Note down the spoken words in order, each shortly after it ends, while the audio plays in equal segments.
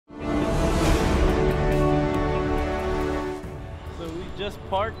just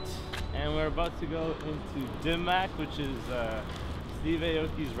parked and we're about to go into DimMac, which is Steve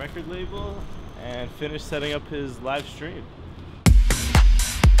Aoki's record label, and finish setting up his live stream.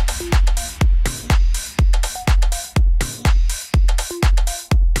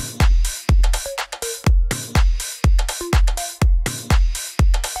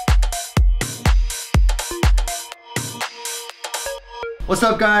 What's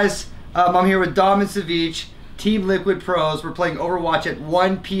up, guys? I'm here with Dom and Savjz, Team Liquid Pros. We're playing Overwatch at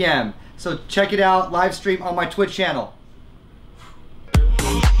 1 p.m. So check it out, live stream on my Twitch channel.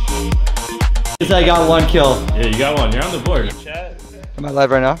 I got 1 kill. Yeah, you got one. You're on the board. Chat. Am I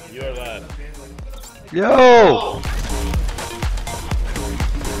live right now? You are live. Yo!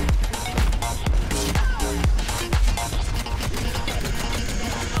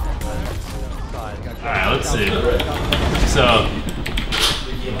 Alright, let's see. So,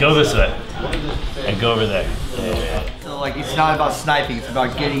 go this way. And go over there. So like, it's not about sniping, it's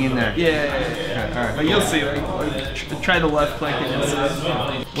about getting in there. Yeah. Okay, all right. But you'll see. Like, try the left click and it's...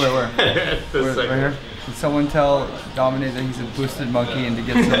 Where? Right here? Can someone tell Dominate that he's a boosted monkey and to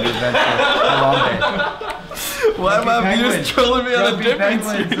get some revenge for Harambe? Why am I just trolling me on a difference?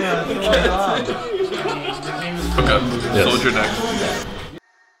 Okay, soldier next.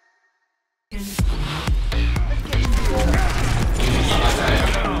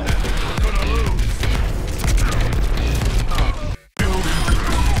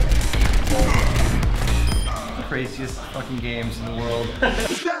 Craziest fucking games in the world.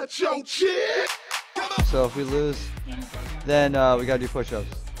 So if we lose, then we gotta do push-ups.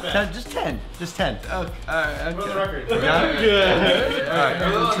 Just 10. Just 10. Okay. Alright, for the record. Got it? Alright.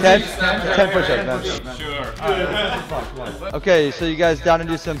 10 push-ups. Sure. Okay, so you guys down to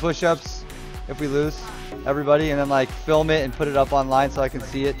do some push-ups if we lose? Everybody, and then like film it and put it up online so I can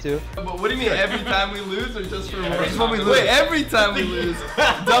see it too. But what do you mean, every time we lose or just for one? Just when we lose. Wait, every time we lose.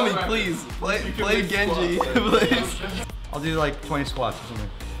 Dummy, please. Play Genji, please. I'll do like 20 squats or something.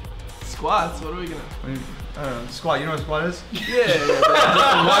 Squats? What are we gonna... I don't know. Squat, you know what a squat is? Yeah, just the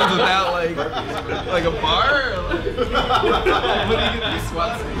ones without like a bar? Or like, what are you gonna do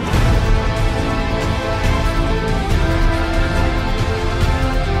squats?